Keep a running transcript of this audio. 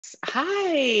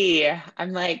Hi.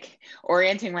 I'm like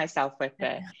orienting myself with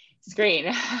the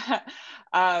screen.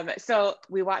 So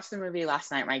we watched the movie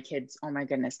last night. My kids, oh my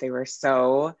goodness, they were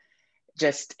so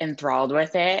just enthralled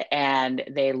with it, and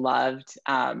they loved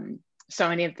so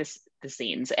many of the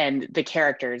scenes and the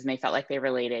characters, and they felt like they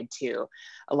related to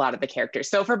a lot of the characters.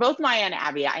 So for both Maya and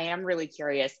Abby, I am really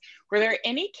curious, were there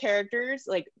any characters,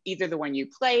 like either the one you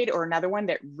played or another one,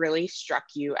 that really struck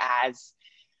you as,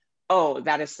 oh,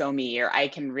 that is so me, or I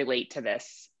can relate to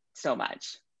this so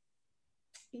much?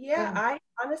 Yeah, I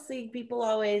honestly, people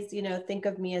always, think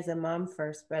of me as a mom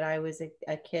first, but I was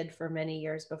a kid for many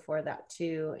years before that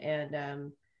too.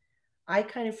 And I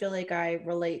kind of feel like I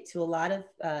relate to a lot of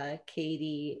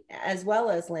Katie as well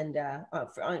as Linda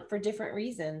for different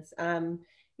reasons.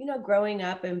 Growing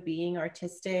up and being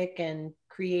artistic and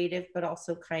creative, but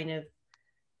also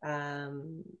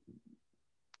um,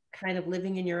 kind of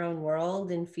living in your own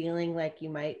world and feeling like you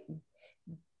might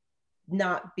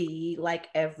not be like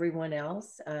everyone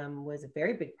else was a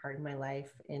very big part of my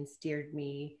life and steered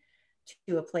me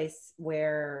to a place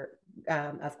where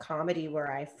of comedy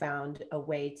where I found a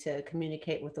way to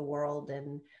communicate with the world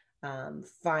and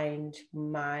find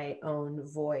my own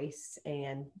voice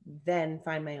and then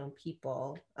find my own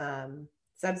people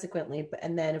subsequently.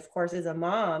 And then of course as a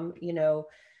mom,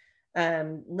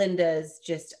 Linda's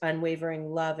just unwavering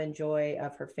love and joy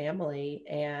of her family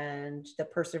and the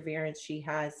perseverance she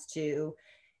has to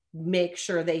make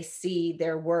sure they see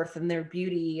their worth and their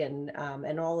beauty and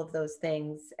all of those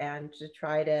things and to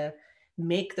try to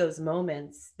make those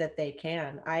moments that they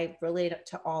can. I relate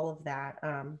to all of that.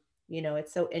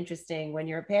 It's so interesting when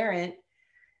you're a parent,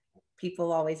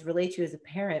 people always relate to you as a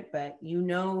parent, but you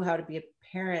know how to be a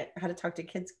parent, how to talk to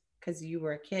kids because you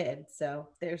were a kid. So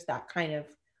there's that kind of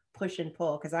push and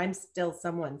pull because I'm still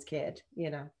someone's kid.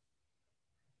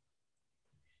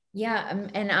 Yeah,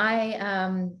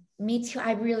 and me too.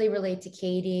 I really relate to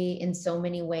Katie in so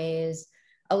many ways.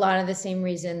 A lot of the same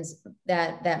reasons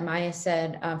that Maya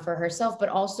said for herself, but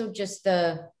also just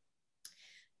that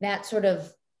sort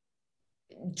of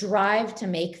drive to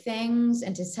make things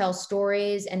and to tell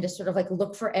stories and to sort of like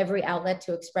look for every outlet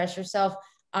to express yourself.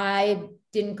 I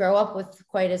didn't grow up with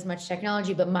quite as much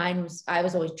technology, but I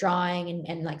was always drawing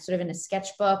and like sort of in a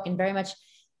sketchbook and very much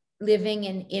living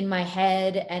in my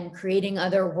head and creating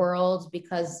other worlds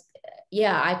because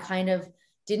I kind of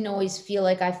didn't always feel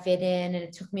like I fit in, and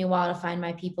it took me a while to find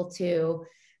my people too.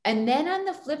 And then on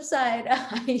the flip side,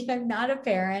 I am not a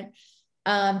parent,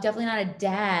 definitely not a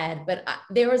dad, but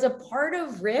there was a part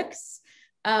of Rick's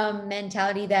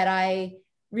mentality that I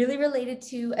really related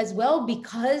to as well,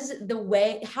 because the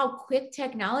way how quick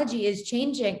technology is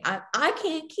changing, I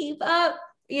can't keep up,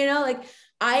 like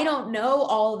I don't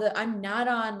know I'm not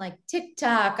on like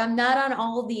TikTok, I'm not on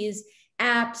all these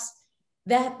apps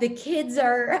that the kids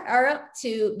are up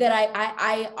to, that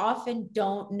I often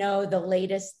don't know the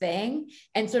latest thing,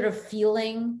 and sort of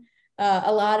feeling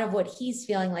a lot of what he's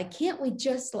feeling, like, can't we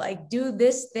just like do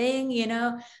this thing,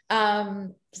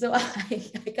 so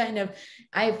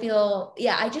I feel,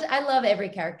 I love every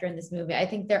character in this movie. I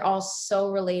think they're all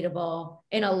so relatable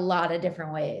in a lot of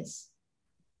different ways.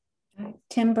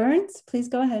 Tim Burns, please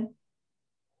go ahead.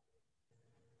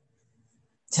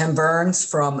 Tim Burns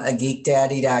from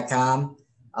geekdaddy.com.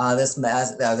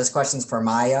 This question's for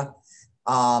Maya.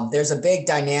 There's a big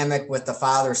dynamic with the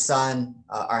father-son.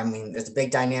 There's a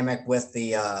big dynamic with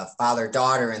the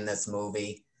father-daughter in this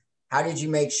movie. How did you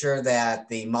make sure that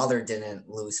the mother didn't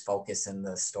lose focus in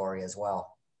the story as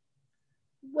well?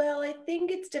 Well, I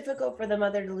think it's difficult for the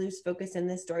mother to lose focus in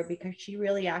this story because she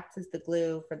really acts as the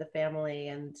glue for the family,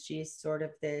 and she's sort of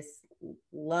this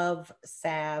love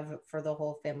salve for the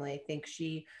whole family. I think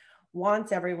she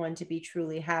wants everyone to be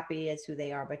truly happy as who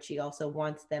they are, but she also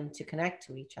wants them to connect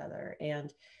to each other,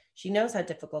 and she knows how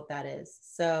difficult that is.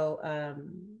 So,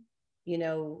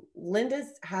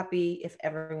 Linda's happy if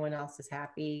everyone else is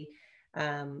happy,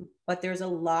 but there's a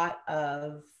lot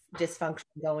of dysfunction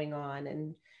going on,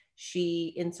 and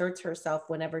she inserts herself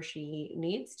whenever she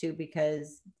needs to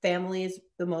because family is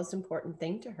the most important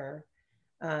thing to her.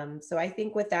 So I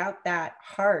think without that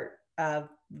heart of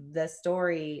the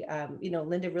story,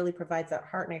 Linda really provides that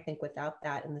heart. And I think without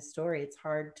that in the story, it's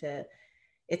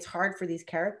hard for these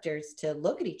characters to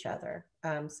look at each other.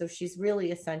 So she's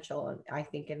really essential, I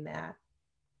think, in that.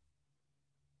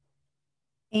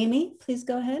 Amy, please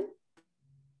go ahead.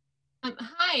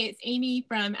 Hi, it's Amy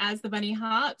from As the Bunny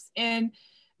Hops. And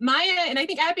Maya, and I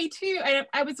think Abby too,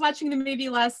 I was watching the movie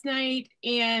last night,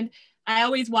 and I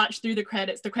always watch through the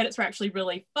credits. The credits were actually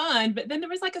really fun, but then there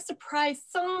was like a surprise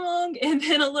song and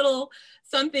then a little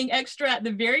something extra at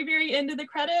the very, very end of the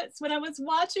credits when I was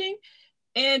watching.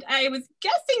 And I was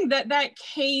guessing that that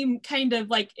came kind of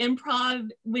like improv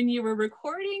when you were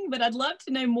recording, but I'd love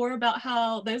to know more about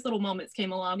how those little moments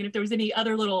came along and if there was any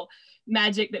other little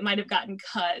magic that might have gotten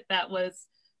cut that was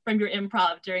from your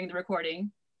improv during the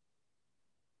recording.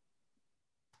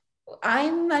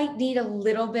 I might need a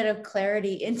little bit of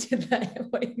clarity into that.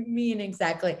 What you mean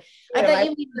exactly? Yeah, I thought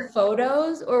you mean the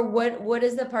photos, or what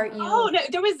is the part you? Oh no,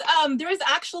 there was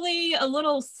actually a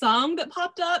little song that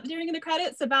popped up during the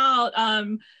credits about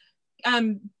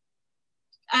fighting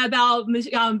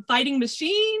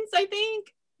machines, I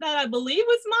think, that I believe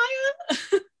was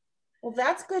Maya. Well,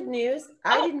 that's good news.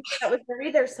 I didn't know that was there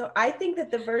either. So I think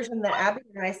that the version that Abby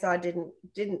and I saw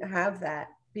didn't have that,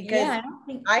 because Yeah, I don't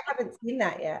think I haven't seen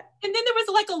that yet. And then there was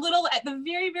like a little, at the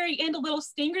very, very end, a little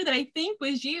stinger that I think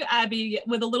was you, Abby,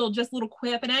 with a little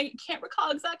quip. And I can't recall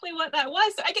exactly what that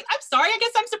was. So I'm sorry, I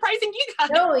guess I'm surprising you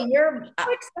guys. No, you're I'm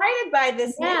excited by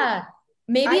this. yeah.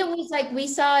 Maybe it was like we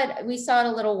saw it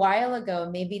a little while ago.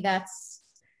 Maybe that's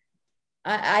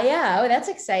yeah, oh, that's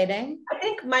exciting. I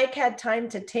think Mike had time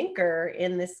to tinker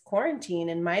in this quarantine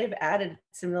and might have added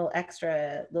some little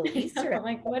extra little Easter eggs.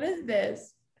 Like, what is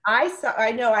this? I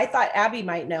thought Abby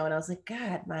might know, and I was like,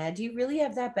 God, Maya, do you really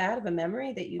have that bad of a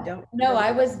memory that you don't? No,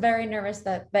 I was very nervous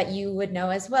that you would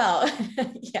know as well.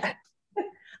 Yeah.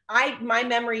 My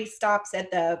memory stops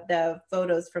at the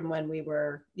photos from when we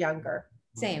were younger.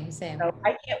 Same. So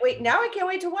I can't wait. Now I can't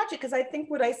wait to watch it, because I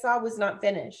think what I saw was not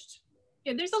finished.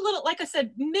 Yeah, there's a little, like I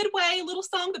said, midway, a little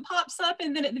song that pops up,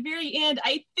 and then at the very end,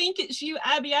 I think it's you,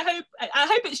 Abby. I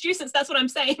hope it's you, since that's what I'm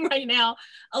saying right now.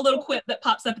 A little quip that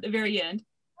pops up at the very end.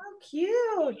 Oh,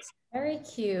 cute. Very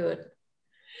cute.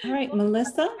 All right,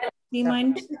 Melissa, do you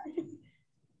mind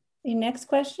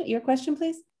your question,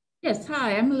 please? Yes,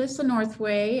 hi, I'm Melissa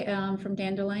Northway from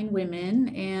Dandelion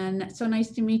Women, and so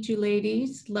nice to meet you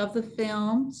ladies. Love the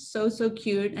film, so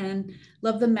cute, and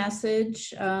love the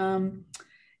message.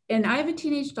 And I have a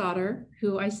teenage daughter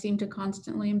who I seem to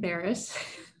constantly embarrass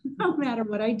no matter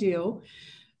what I do.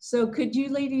 So could you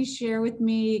ladies share with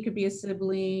me, it could be a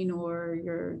sibling or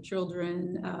your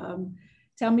children,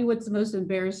 tell me what's the most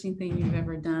embarrassing thing you've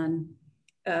ever done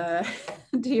to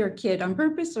your kid, on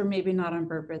purpose or maybe not on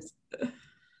purpose?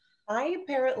 I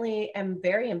apparently am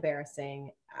very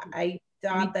embarrassing. I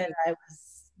thought that I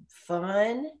was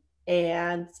fun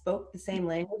and spoke the same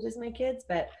language as my kids,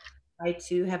 but I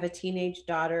too have a teenage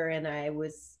daughter, and I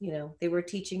was, they were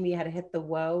teaching me how to hit the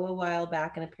whoa a while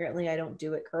back, and apparently I don't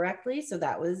do it correctly. So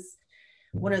that was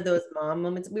one of those mom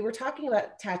moments. We were talking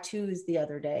about tattoos the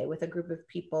other day with a group of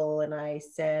people, and I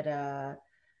said,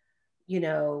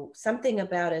 something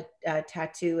about a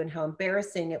tattoo and how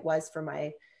embarrassing it was for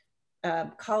my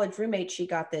college roommate. She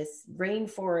got this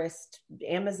Amazoning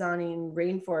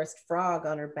rainforest frog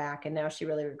on her back, and now she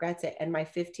really regrets it. And my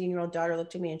 15-year-old daughter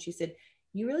looked at me and she said,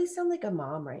 "You really sound like a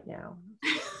mom right now."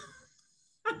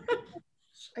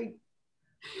 Thank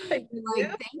you.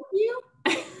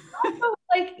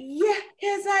 Like, yeah,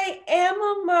 because I am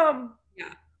a mom.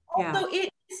 Yeah. Although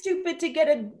it's stupid to get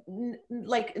a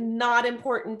not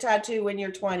important tattoo when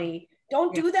you're 20.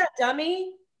 Don't do that,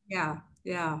 dummy. Yeah.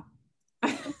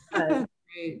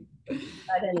 Great.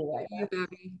 But anyway,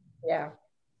 yeah.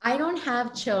 I don't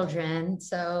have children,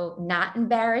 so not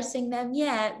embarrassing them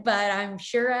yet, but I'm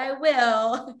sure I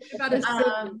will. You got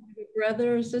a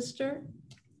brother or sister?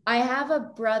 I have a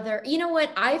brother. You know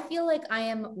what? I feel like I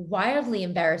am wildly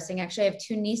embarrassing. Actually, I have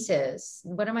two nieces.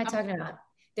 What am I talking about?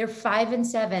 They're 5 and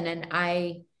 7, and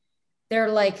they're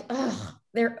like, oh,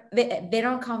 they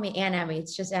don't call me Aunt Abby.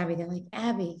 It's just Abby. They're like,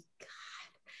 Abby, God.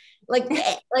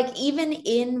 Like even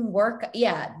in work,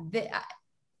 yeah.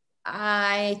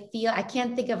 I feel, I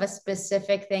can't think of a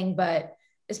specific thing, but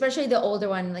especially the older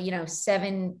one,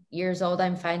 7 years old,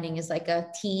 I'm finding is like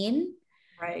a teen.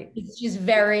 Right. She's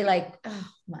very like, oh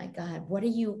my God, what are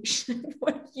you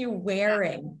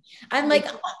wearing? I'm like,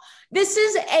 oh, this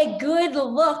is a good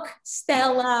look,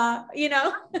 Stella,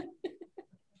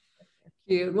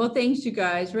 Cute. Well, thanks you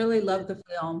guys. Really love the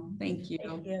film. Thank you.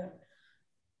 Thank you.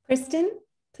 Kristen,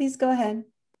 please go ahead.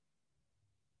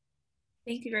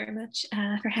 Thank you very much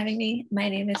for having me. My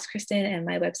name is Kristen and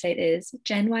my website is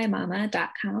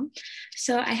genymama.com.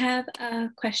 So I have a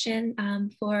question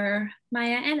for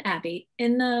Maya and Abby.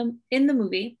 In the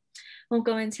movie, won't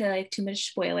go into like too much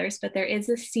spoilers, but there is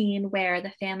a scene where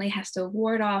the family has to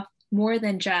ward off more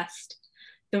than just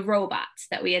the robots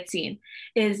that we had seen.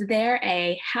 Is there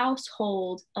a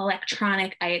household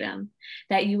electronic item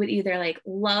that you would either like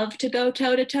love to go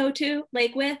toe to toe to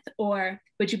like with, or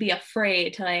would you be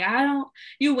afraid to like,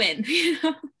 you win,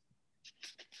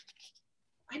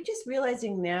 I'm just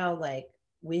realizing now, like,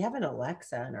 we have an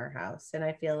Alexa in our house, and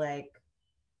I feel like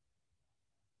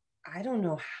I don't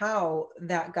know how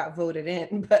that got voted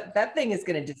in, but that thing is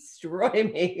going to destroy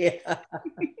me.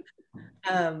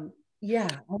 Yeah,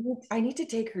 I need to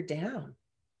take her down.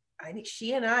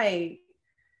 She and I,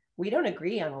 we don't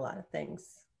agree on a lot of things.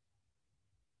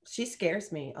 She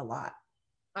scares me a lot.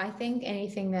 I think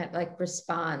anything that like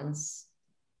responds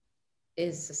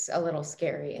is a little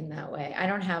scary in that way. I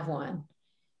don't have one.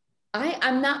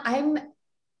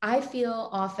 I feel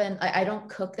often, I don't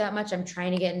cook that much. I'm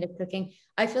trying to get into cooking.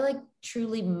 I feel like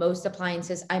truly most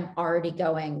appliances I'm already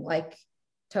going like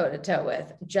toe to toe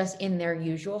with, just in their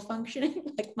usual functioning.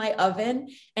 Like my oven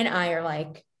and I are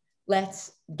like,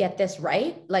 let's get this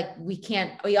right. Like we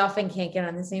often can't get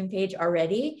on the same page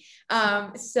already.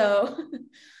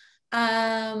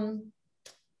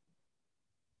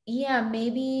 Yeah,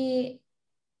 maybe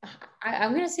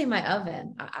I'm gonna say my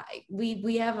oven.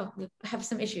 We have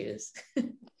some issues.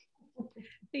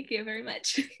 Thank you very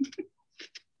much.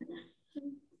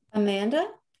 Amanda?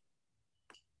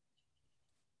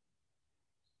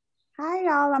 Hi,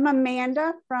 y'all. I'm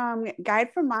Amanda from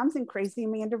Guide for Moms and Crazy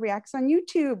Amanda Reacts on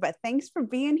YouTube. But thanks for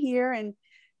being here. And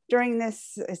during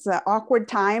this, it's an awkward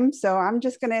time. So I'm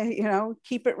just going to,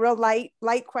 keep it real light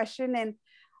question. And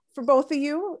for both of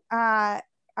you, I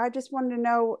just wanted to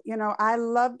know, I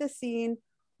love the scene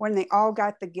when they all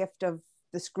got the gift of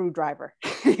the screwdriver.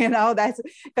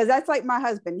 That's like my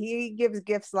husband. He gives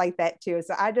gifts like that too.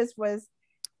 So I just was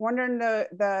wondering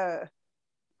the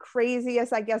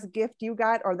craziest, I guess, gift you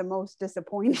got or the most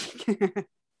disappointing.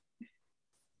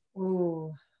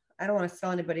 Ooh, I don't want to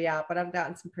sell anybody out, but I've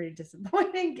gotten some pretty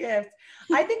disappointing gifts.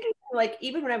 I think like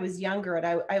even when I was younger,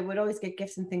 and I would always get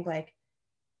gifts and think like,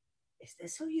 is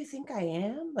this who you think I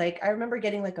am? Like I remember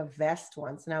getting like a vest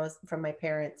once, and I was from my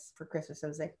parents for Christmas. I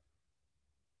was like,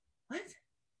 what?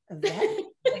 A vest?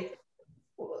 Like,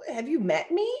 have you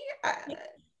met me?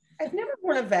 I've never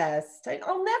worn a vest. I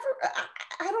don't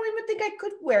even think I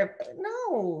could wear it.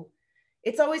 No.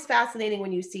 It's always fascinating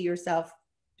when you see yourself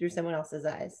through someone else's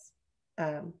eyes.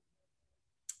 And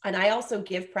I also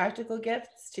give practical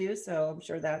gifts too, so I'm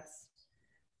sure that's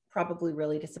probably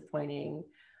really disappointing.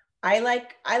 I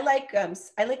like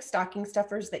stocking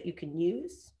stuffers that you can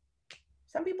use.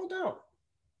 Some people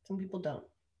don't.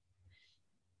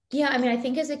 Yeah, I mean, I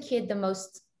think as a kid, the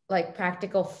most like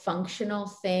practical functional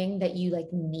thing that you like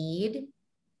need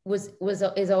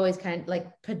is always kind of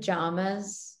like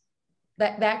pajamas.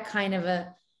 That kind of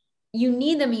you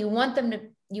need them, you want them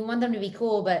to be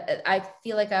cool, but I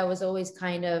feel like I was always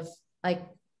kind of like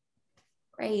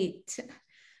great.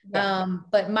 Yeah.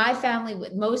 But my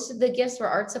family, most of the gifts were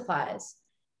art supplies,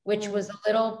 which was a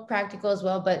little practical as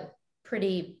well, but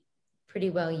pretty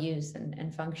well used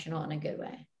and functional in a good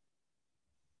way.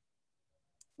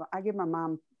 Well, I give my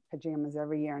mom pajamas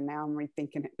every year, and now I'm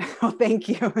rethinking it. Oh, thank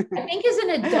you. I think as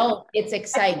an adult, it's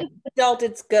exciting. Adult,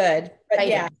 it's good. But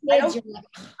yeah, kids,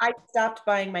 I stopped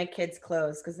buying my kids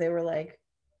clothes because they were like,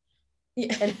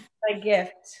 yeah. And my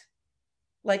gift,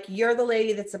 like, you're the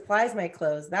lady that supplies my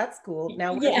clothes. That's cool.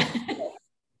 Now,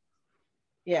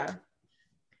 yeah.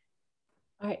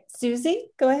 All right,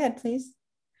 Susie, go ahead, please.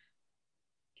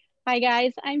 Hi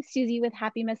guys, I'm Susie with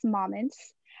Happy Miss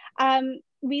Moments.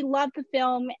 We love the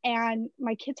film, and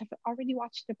my kids have already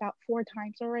watched it about 4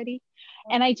 times already.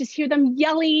 And I just hear them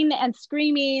yelling and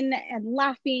screaming and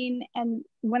laughing. And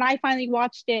when I finally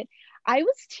watched it, I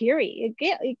was teary. It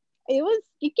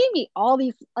gave me all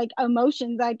these like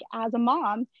emotions like as a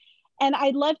mom. And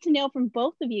I'd love to know from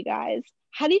both of you guys,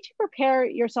 how did you prepare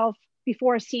yourself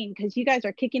before a scene? Because you guys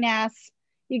are kicking ass.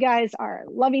 You guys are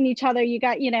loving each other. You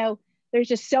got, there's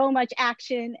just so much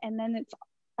action, and then it's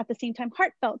at the same time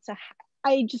heartfelt. So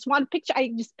I just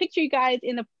picture you guys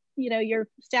in your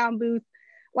sound booth,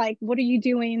 like, what are you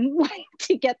doing like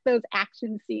to get those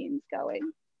action scenes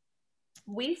going?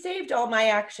 We saved all my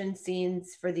action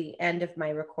scenes for the end of my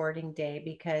recording day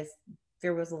because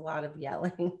there was a lot of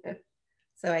yelling.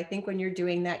 So I think when you're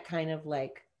doing that kind of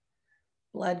like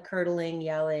blood curdling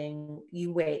yelling,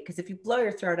 you wait, because if you blow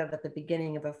your throat out at the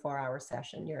beginning of a 4-hour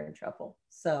session, you're in trouble.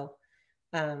 So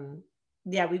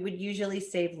yeah, we would usually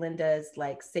save Linda's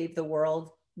like save the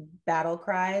world battle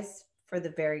cries for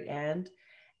the very end.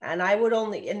 And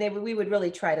we would really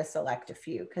try to select a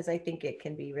few because I think it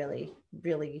can be really,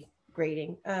 really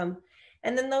grating. And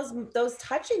then those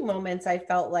touching moments, I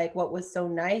felt like what was so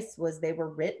nice was they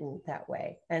were written that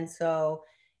way. And so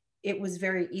it was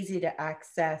very easy to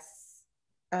access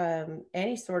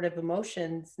any sort of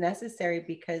emotions necessary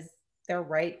because they're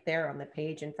right there on the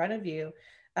page in front of you.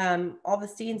 All the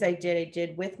scenes I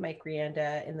did with Mike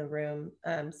Rianda in the room.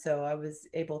 So I was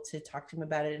able to talk to him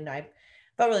about it. And I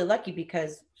felt really lucky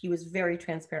because he was very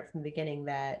transparent from the beginning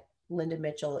that Linda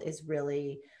Mitchell is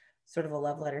really sort of a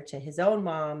love letter to his own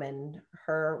mom and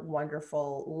her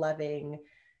wonderful, loving,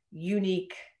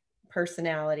 unique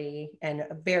personality, and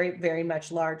a very, very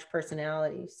much large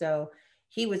personality. So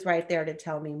he was right there to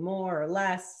tell me more or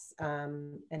less.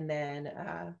 And then,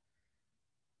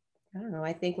 I don't know,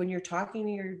 I think when you're talking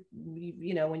to your,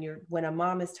 you know, when a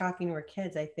mom is talking to her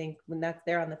kids, I think when that's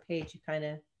there on the page, you kind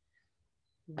of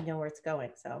know where it's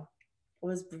going. So it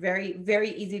was very, very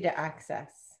easy to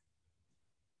access.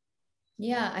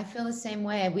 Yeah, I feel the same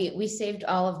way. We saved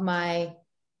all of my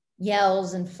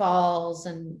yells and falls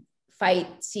and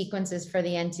fight sequences for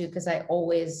the end too, because I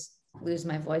always lose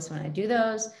my voice when I do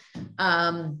those.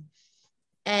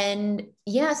 And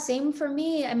yeah, same for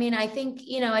me. I mean, I think,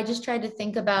 you know, I just tried to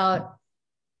think about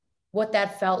what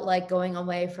that felt like going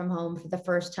away from home for the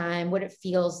first time, what it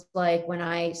feels like when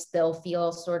I still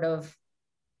feel sort of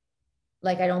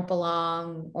like I don't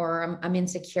belong or I'm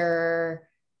insecure.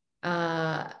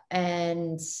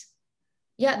 And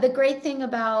yeah, the great thing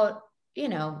about, you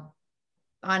know,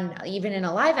 on even in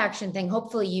a live action thing,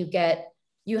 hopefully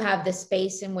you have the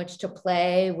space in which to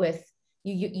play with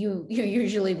you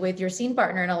usually with your scene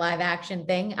partner in a live action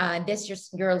thing. This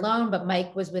you're alone, but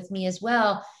Mike was with me as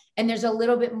well. And there's a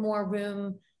little bit more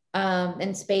room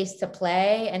and space to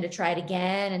play and to try it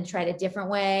again and try it a different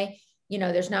way. You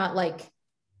know, there's not like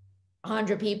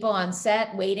 100 people on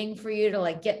set waiting for you to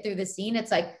like get through the scene. It's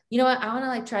like, you know what, I want to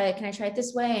like try it. Can I try it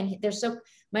this way? And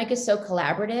Mike is so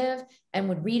collaborative and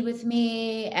would read with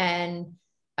me. And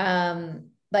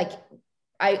like,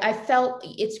 I felt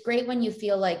it's great when you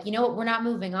feel like, you know what, we're not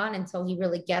moving on until he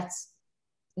really gets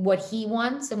what he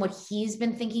wants and what he's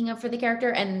been thinking of for the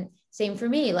character. And same for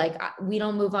me, like we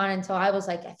don't move on until I was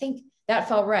like, I think that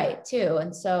felt right too.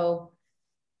 And so,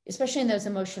 especially in those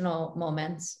emotional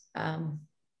moments,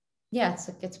 yeah, it's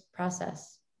a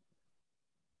process.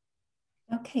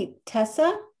 Okay,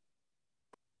 Tessa.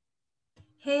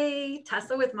 Hey,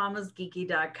 Tessa with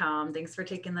mamasgeeky.com. Thanks for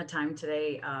taking the time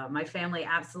today. My family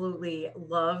absolutely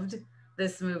loved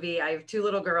this movie. I have 2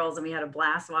 little girls and we had a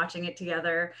blast watching it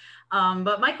together.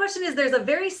 But my question is, there's a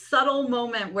very subtle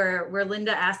moment where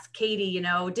Linda asks Katie, you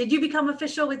know, did you become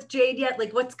official with Jade yet?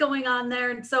 Like what's going on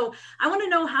there? And so I want to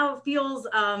know how it feels,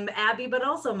 Abby, but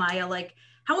also Maya, like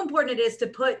how important it is to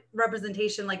put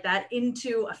representation like that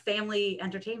into a family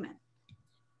entertainment.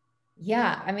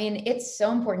 Yeah, I mean, it's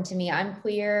so important to me. I'm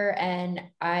queer and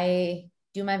I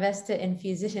do my best to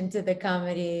infuse it into the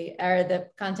comedy or the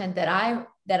content that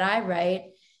I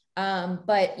write.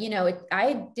 But you know,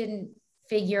 I didn't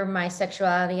figure my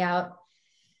sexuality out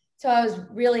till I was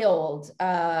really old.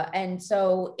 And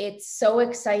so it's so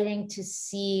exciting to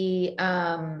see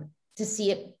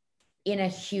it in a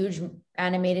huge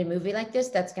animated movie like this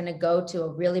that's going to go to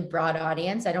a really broad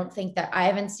audience. I don't think that I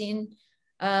haven't seen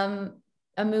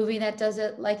a movie that does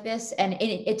it like this, and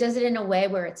it does it in a way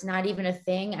where it's not even a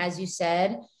thing, as you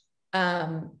said.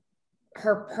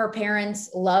 Her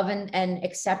parents love and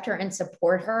accept her and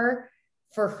support her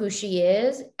for who she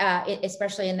is,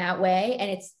 especially in that way.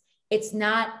 And it's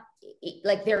not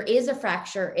like there is a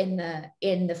fracture in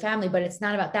the family, but it's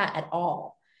not about that at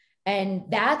all. And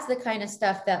that's the kind of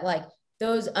stuff that like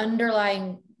those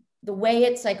underlying, the way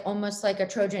it's like almost like a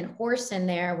Trojan horse in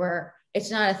there where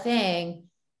it's not a thing.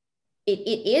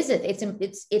 It is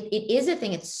a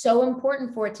thing. It's so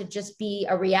important for it to just be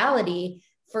a reality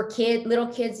for little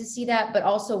kids to see that, but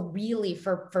also really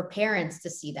for parents to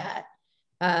see that.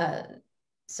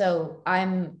 So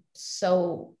I'm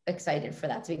so excited for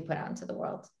that to be put out into the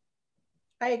world.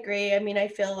 I agree. I mean, I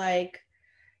feel like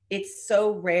it's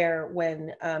so rare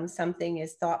when something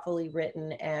is thoughtfully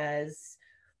written as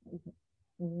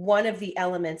one of the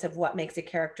elements of what makes a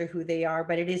character who they are,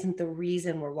 but it isn't the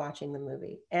reason we're watching the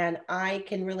movie. And I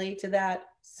can relate to that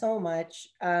so much.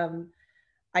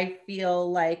 I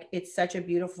feel like it's such a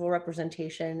beautiful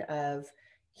representation of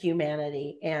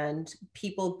humanity and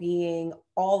people being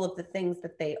all of the things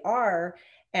that they are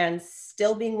and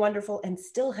still being wonderful and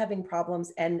still having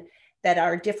problems, and that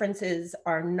our differences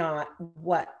are not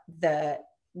what the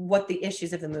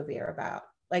issues of the movie are about.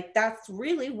 Like that's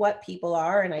really what people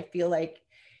are. And I feel like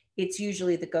it's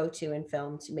usually the go-to in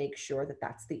film to make sure that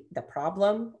that's the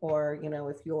problem, or, you know,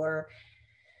 if you're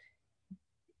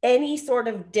any sort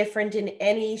of different in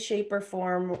any shape or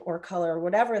form or color,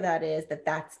 whatever that is,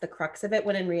 that's the crux of it,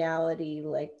 when in reality,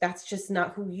 like that's just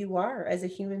not who you are as a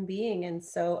human being. And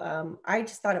so I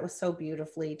just thought it was so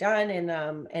beautifully done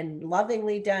and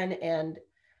lovingly done. And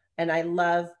I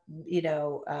love, you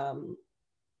know,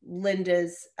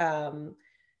 Linda's,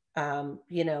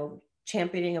 you know,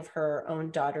 championing of her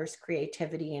own daughter's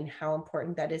creativity and how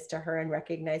important that is to her, and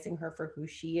recognizing her for who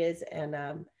she is. And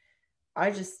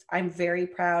I'm very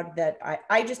proud that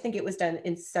I just think it was done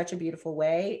in such a beautiful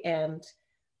way. And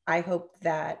I hope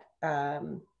that,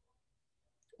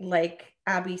 like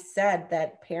Abby said,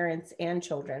 that parents and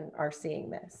children are seeing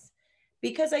this,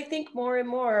 because I think more and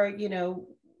more, you know,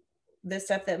 the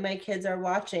stuff that my kids are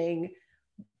watching,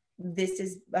 this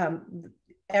is,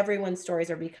 everyone's stories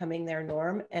are becoming their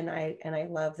norm. And I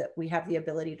love that we have the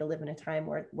ability to live in a time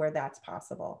where that's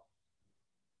possible.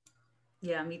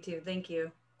 Yeah, me too. Thank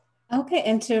you. Okay,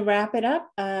 and to wrap it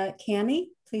up, Cami,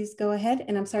 please go ahead.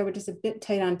 And I'm sorry, we're just a bit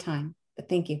tight on time, but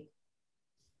thank you.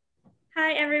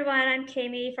 Hi, everyone. I'm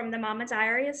Kami from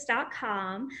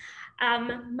themamadiaries.com.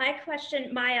 My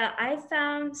question, Maya, I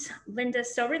found Linda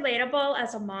so relatable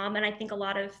as a mom, and I think a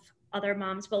lot of other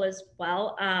moms will as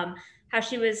well, how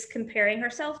she was comparing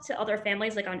herself to other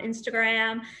families, like on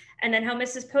Instagram, and then how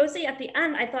Mrs. Posey at the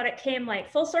end, I thought it came like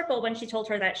full circle when she told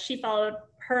her that she followed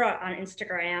her on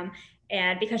Instagram,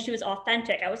 and because she was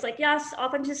authentic. I was like, yes,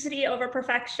 authenticity over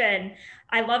perfection.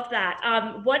 I love that.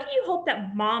 What do you hope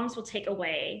that moms will take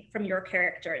away from your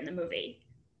character in the movie?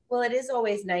 Well, it is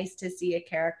always nice to see a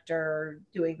character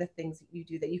doing the things that you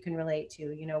do that you can relate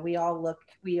to. You know, we all look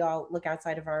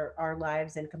outside of our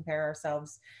lives and compare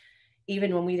ourselves,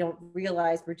 even when we don't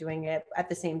realize we're doing it, at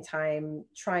the same time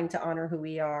trying to honor who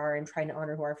we are and trying to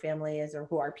honor who our family is or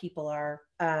who our people are.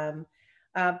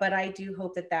 But I do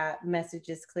hope that that message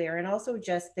is clear, and also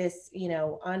just this, you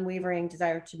know, unwavering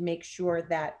desire to make sure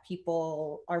that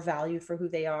people are valued for who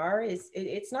they are.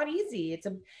 It's not easy.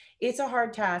 It's a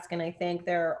hard task, and I think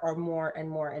there are more and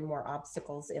more and more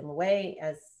obstacles in the way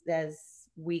as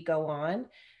we go on.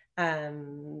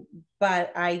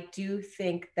 But I do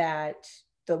think that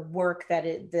the work that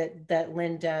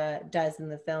Linda does in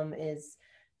the film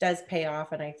does pay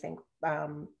off, and I think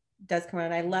does come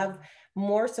around. I love,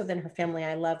 more so than her family,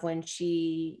 I love when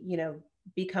she, you know,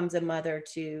 becomes a mother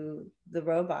to the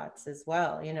robots as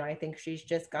well. You know, I think she's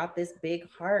just got this big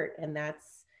heart, and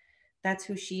that's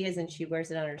who she is, and she wears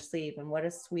it on her sleeve. And what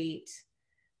a sweet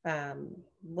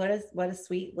what a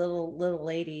sweet little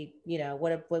lady, you know,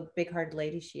 what a big hearted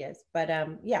lady she is. But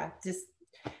yeah,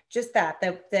 just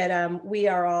that we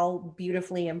are all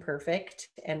beautifully imperfect,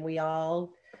 and we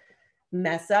all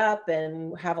mess up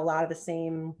and have a lot of the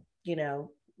same, you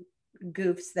know,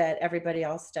 goofs that everybody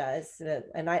else does.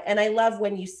 And I love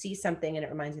when you see something and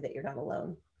it reminds you that you're not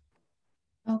alone.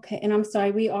 Okay, and I'm sorry,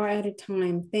 we are out of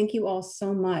time. Thank you all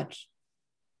so much.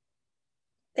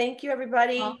 Thank you,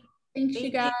 everybody. Thanks, you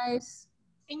guys.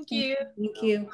 Thank you. Thank you.